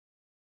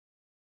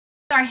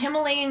our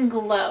Himalayan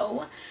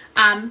Glow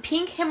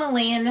Pink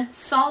Himalayan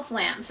Salt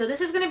Lamp. So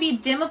this is going to be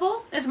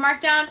dimmable. It's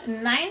marked down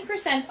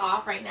 9%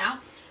 off right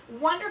now.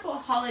 Wonderful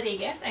holiday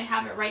gift. I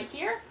have it right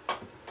here.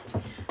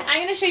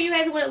 I'm going to show you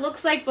guys what it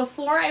looks like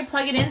before I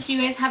plug it in so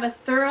you guys have a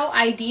thorough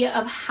idea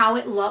of how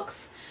it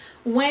looks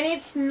when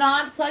it's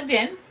not plugged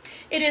in.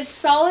 It is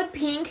solid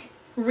pink,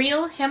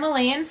 real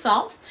Himalayan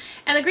salt.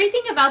 And the great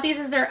thing about these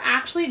is they're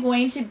actually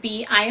going to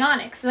be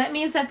ionic. So that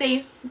means that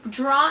they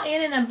draw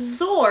in and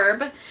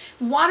absorb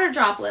water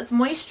droplets,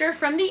 moisture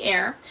from the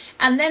air,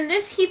 and then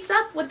this heats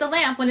up with the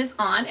lamp when it's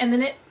on, and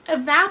then it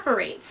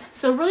evaporates.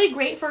 So really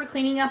great for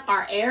cleaning up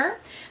our air.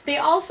 They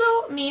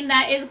also mean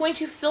that it's going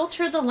to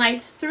filter the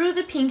light through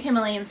the pink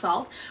Himalayan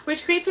salt,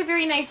 which creates a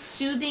very nice,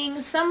 soothing,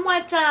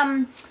 somewhat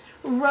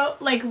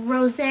like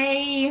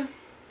rosé,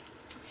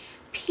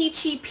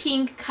 peachy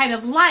pink kind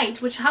of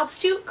light, which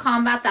helps to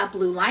combat that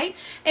blue light.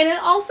 And it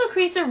also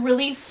creates a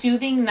really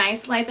soothing,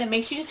 nice light that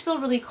makes you just feel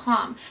really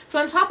calm. So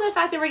on top of the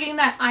fact that we're getting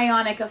that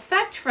ionic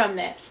effect from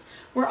this,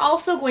 we're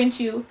also going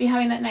to be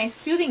having that nice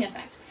soothing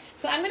effect.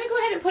 So I'm going to go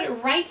ahead and put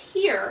it right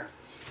here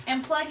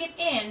and plug it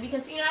in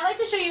because, you know, I like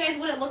to show you guys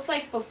what it looks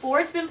like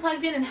before it's been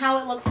plugged in and how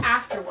it looks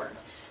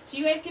afterwards. So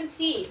you guys can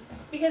see,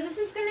 because this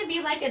is going to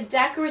be like a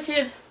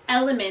decorative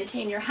element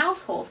in your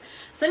household.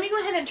 So let me go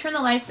ahead and turn the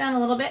lights down a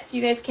little bit so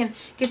you guys can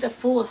get the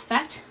full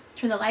effect.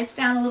 Turn the lights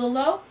down a little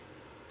low.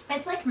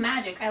 It's like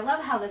magic. I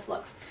love how this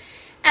looks.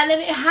 And then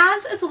it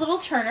has its little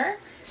turner,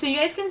 so you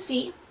guys can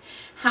see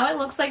how it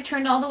looks like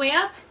turned all the way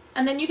up,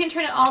 and then you can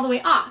turn it all the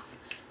way off.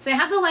 So I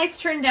have the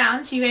lights turned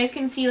down so you guys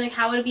can see like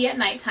how it would be at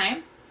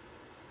nighttime.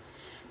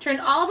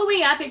 Turned all the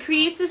way up, it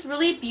creates this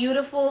really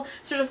beautiful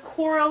sort of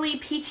corally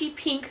peachy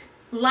pink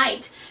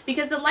light,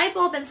 because the light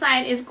bulb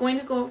inside is going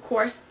to go, of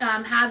course,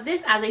 have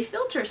this as a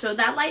filter. So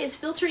that light is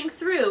filtering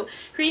through,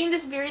 creating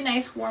this very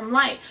nice warm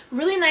light.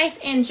 Really nice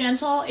and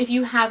gentle if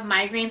you have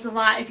migraines a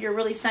lot, if you're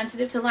really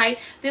sensitive to light.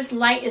 This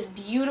light is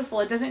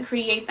beautiful. It doesn't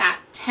create that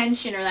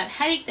tension or that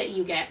headache that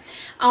you get.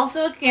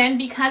 Also, again,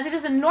 because it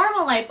is a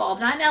normal light bulb,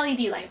 not an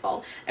LED light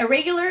bulb, a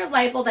regular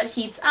light bulb that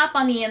heats up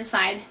on the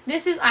inside,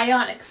 this is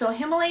ionic. So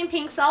Himalayan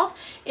pink salt,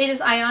 it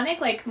is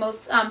ionic, like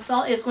most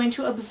salt, is going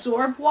to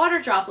absorb water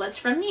droplets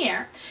from the air.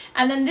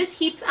 And then this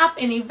heats up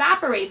and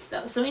evaporates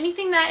those. So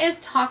anything that is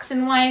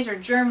toxin-wise or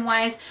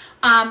germ-wise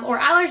or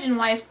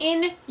allergen-wise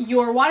in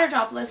your water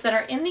droplets that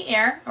are in the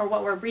air, or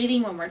what we're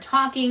breathing when we're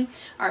talking,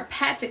 our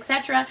pets,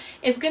 etc.,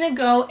 is going to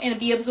go and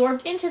be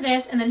absorbed into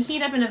this and then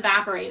heat up and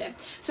evaporate it.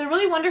 So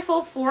really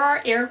wonderful for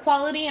our air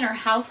quality in our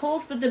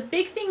households. But the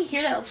big thing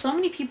here that so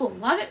many people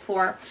love it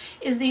for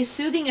is the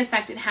soothing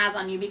effect it has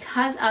on you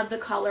because of the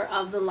color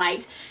of the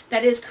light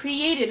that is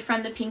created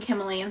from the pink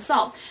Himalayan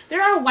salt.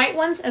 There are white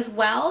ones as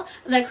well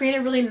that create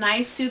a really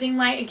nice soothing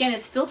light. Again,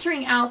 it's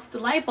filtering out the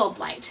light bulb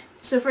light.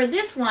 So for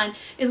this one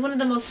is one of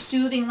the most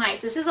soothing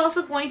lights. This is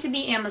also going to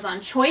be Amazon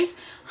Choice,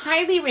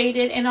 highly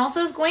rated, and also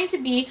is going to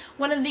be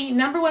one of the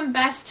 #1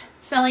 best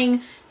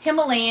selling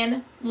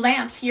Himalayan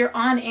lamps here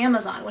on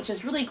Amazon, which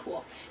is really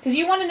cool because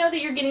you want to know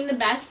that you're getting the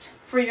best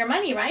for your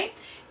money, right?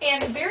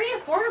 And very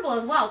affordable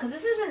as well, because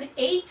this is an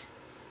 8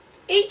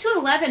 to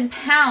 11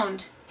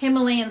 pound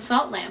Himalayan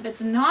salt lamp.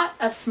 It's not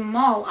a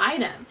small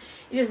item.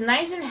 It is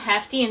nice and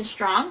hefty and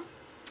strong.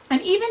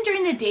 And even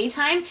during the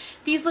daytime,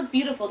 these look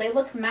beautiful. They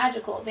look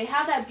magical. They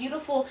have that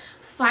beautiful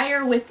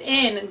fire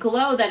within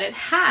glow that it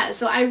has.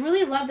 So I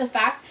really love the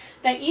fact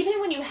that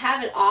even when you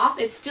have it off,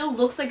 it still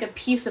looks like a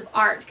piece of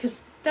art,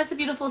 because that's the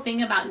beautiful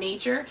thing about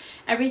nature.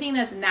 Everything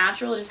that's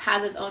natural just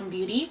has its own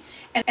beauty.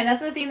 And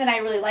that's the thing that I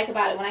really like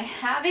about it. When I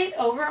have it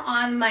over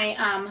on my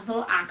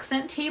little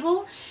accent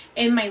table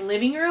in my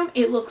living room,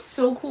 it looks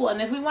so cool. And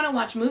if we want to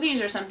watch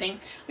movies or something,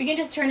 we can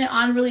just turn it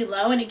on really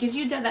low, and it gives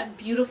you that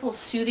beautiful,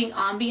 soothing,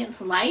 ambient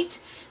light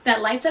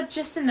that lights up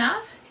just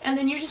enough. And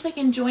then you're just like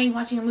enjoying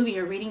watching a movie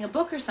or reading a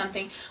book or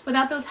something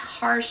without those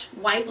harsh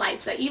white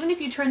lights that even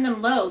if you turn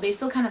them low, they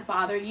still kind of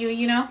bother you,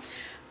 you know?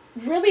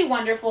 Really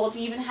wonderful to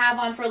even have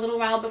on for a little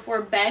while before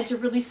bed to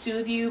really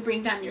soothe you,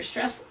 bring down your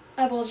stress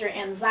levels, your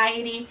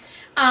anxiety.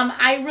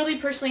 I really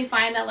personally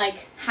find that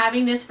like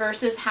having this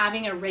versus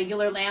having a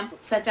regular lamp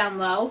set down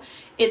low,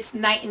 it's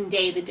night and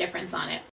day the difference on it.